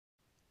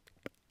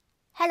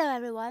Hello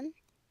everyone.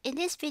 In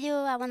this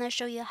video, I want to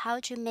show you how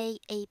to make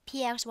a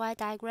Pxy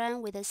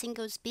diagram with a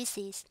single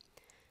species.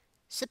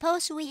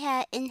 Suppose we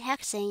had n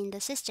hexane in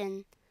the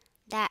system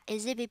that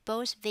exhibit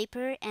both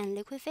vapor and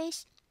liquid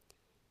phase,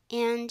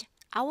 and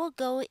our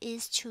goal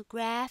is to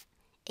graph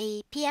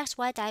a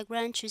Pxy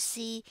diagram to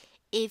see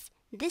if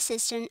this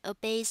system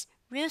obeys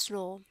Reel's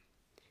law.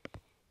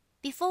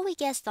 Before we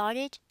get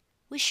started,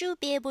 we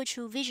should be able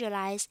to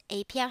visualize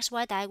a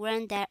Pxy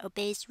diagram that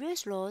obeys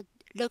Reel's law.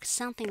 Looks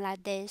something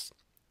like this.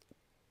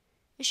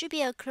 It should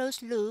be a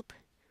closed loop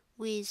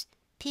with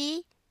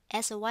P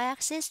as the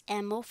y-axis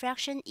and mole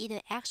fraction either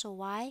x or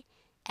y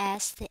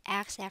as the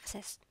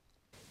x-axis.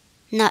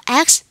 Now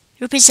x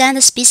represents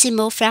the species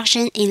mole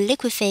fraction in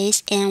liquid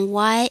phase and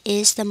y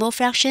is the mole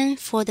fraction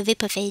for the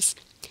vapor phase.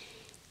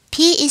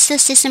 P is the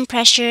system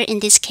pressure in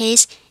this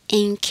case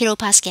in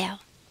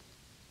kilopascal.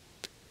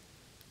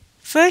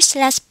 First,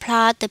 let's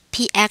plot the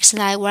Px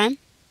diagram.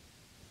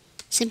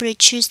 Simply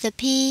choose the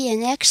P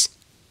and x,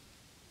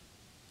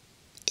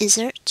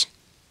 insert.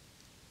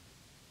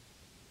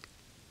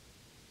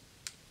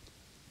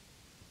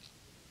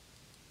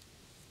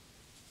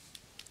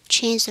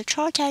 Change the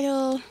chart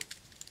title.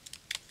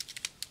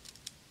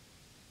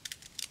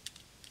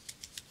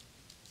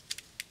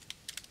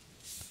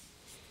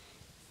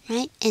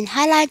 Right, and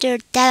highlight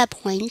the data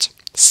point.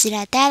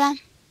 Select data.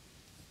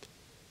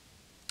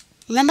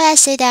 Remember I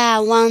said that I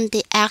want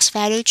the x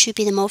value to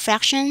be the mole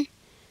fraction,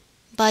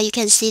 but you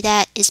can see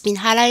that it's been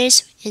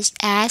highlighted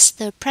as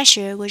the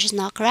pressure, which is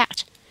not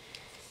correct.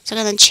 So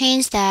I'm going to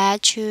change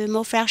that to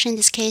mole fraction. In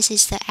this case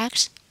is the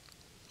x,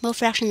 mole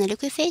fraction in the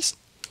liquid phase,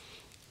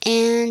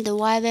 and the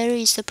y value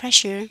is the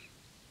pressure.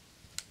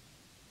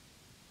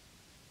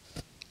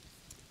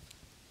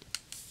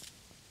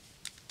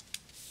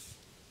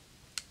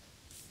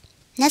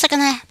 Next, I'm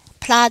going to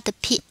plot the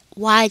Py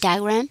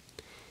diagram.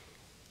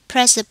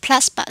 Press the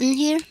plus button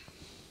here.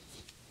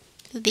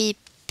 It will be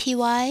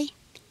Py,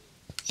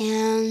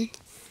 and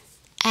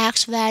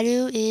x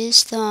value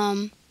is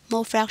the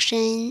mole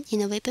fraction in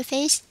the vapor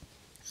phase.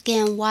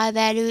 Again, y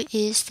value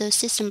is the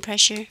system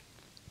pressure.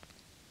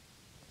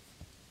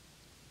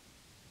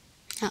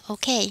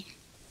 Okay.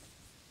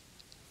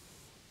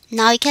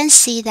 Now you can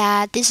see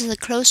that this is a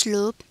closed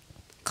loop,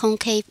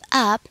 concave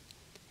up,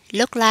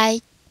 look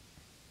like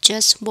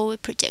just what we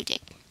predicted.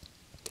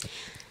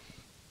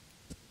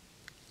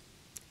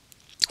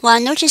 Well,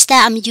 notice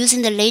that I'm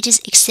using the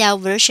latest Excel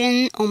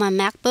version on my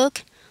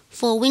MacBook.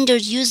 For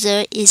Windows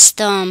user, it's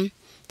the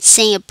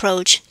same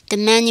approach. The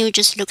menu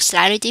just looks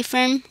slightly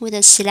different with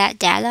the select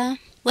data.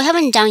 We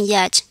haven't done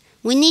yet.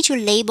 We need to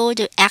label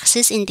the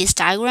axis in this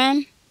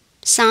diagram.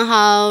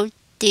 Somehow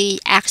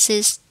the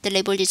axis, the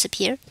label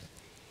disappear.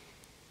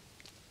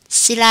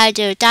 Select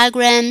the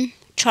diagram,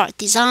 chart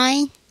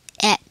design,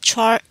 add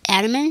chart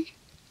element.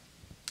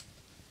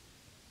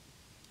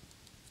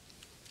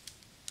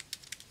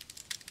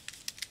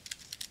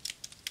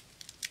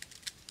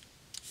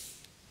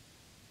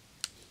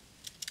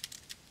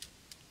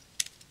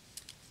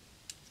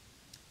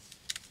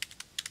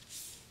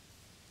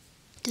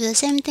 Do the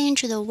same thing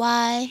to the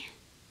y.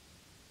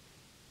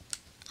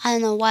 I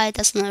don't know why it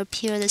doesn't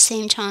appear at the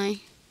same time.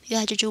 You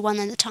have to do one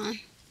at a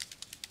time.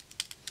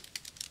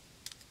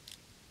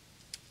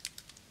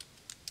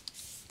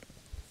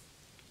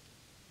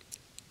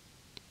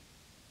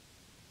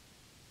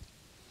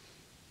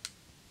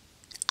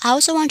 I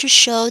also want to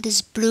show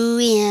this blue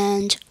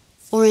and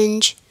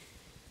orange,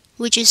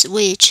 which is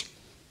which.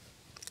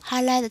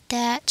 Highlight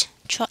that,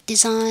 chart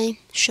design,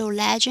 show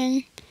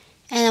legend,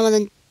 and I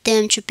want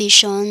them to be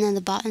shown at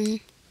the bottom.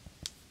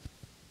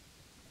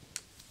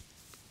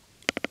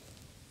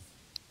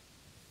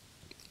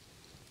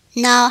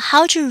 Now,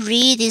 how to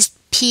read this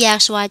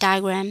Pxy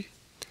diagram?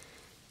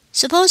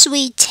 Suppose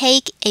we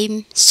take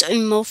a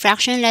certain mole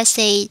fraction, let's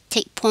say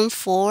take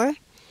 0.4.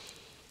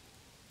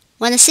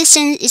 When the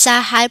system is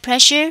at high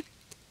pressure,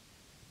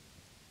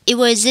 it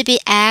will exhibit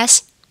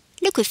as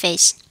liquid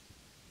phase.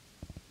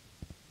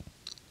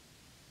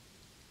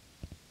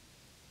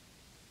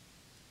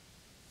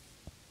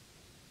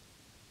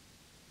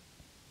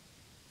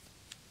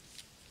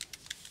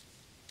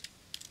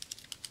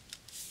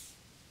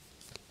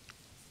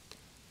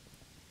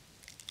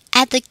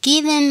 At the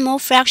given mole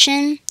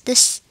fraction, the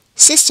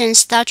system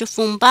starts to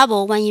form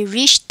bubble when you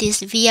reach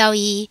this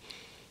VLE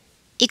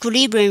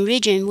equilibrium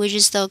region, which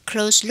is the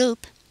closed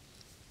loop.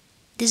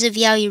 This is the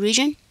VLE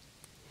region.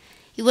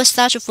 It will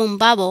start to form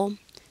bubble.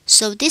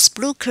 So this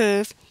blue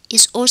curve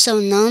is also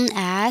known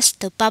as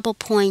the bubble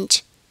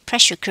point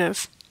pressure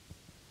curve.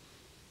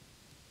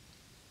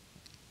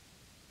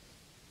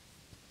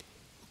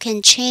 We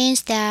can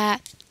change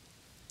that.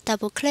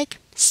 Double click,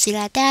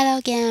 select data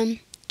again,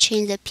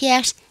 change the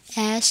Px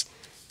as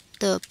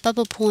the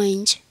bubble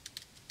point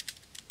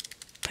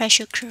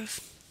pressure curve.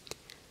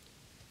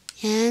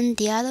 And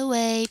the other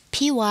way,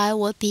 Py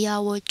will be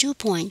our dew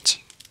point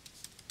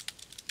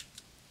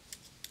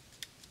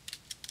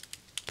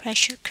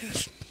pressure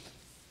curve.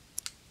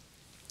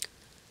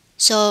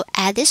 So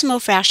at this mole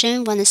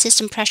fraction, when the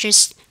system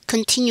pressures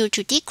continue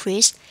to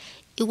decrease,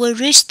 it will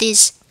reach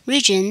this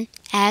region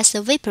as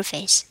the vapor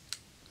phase.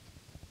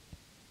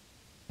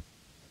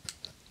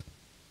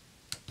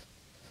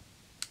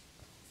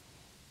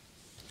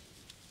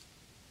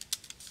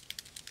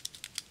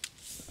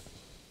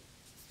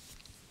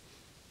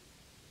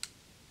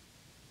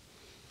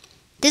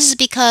 This is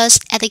because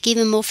at a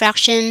given mole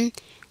fraction,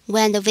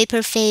 when the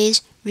vapor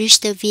phase reaches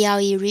the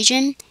VLE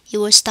region, it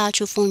will start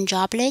to form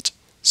droplet.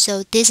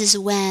 So this is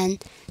when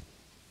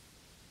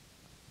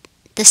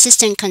the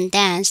system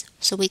condenses.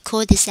 So we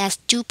call this as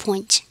dew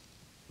point.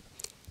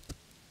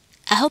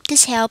 I hope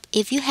this helped.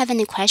 If you have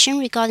any question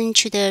regarding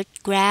to the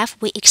graph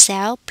with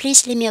Excel,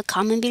 please leave me a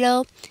comment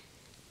below.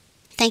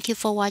 Thank you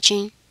for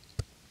watching.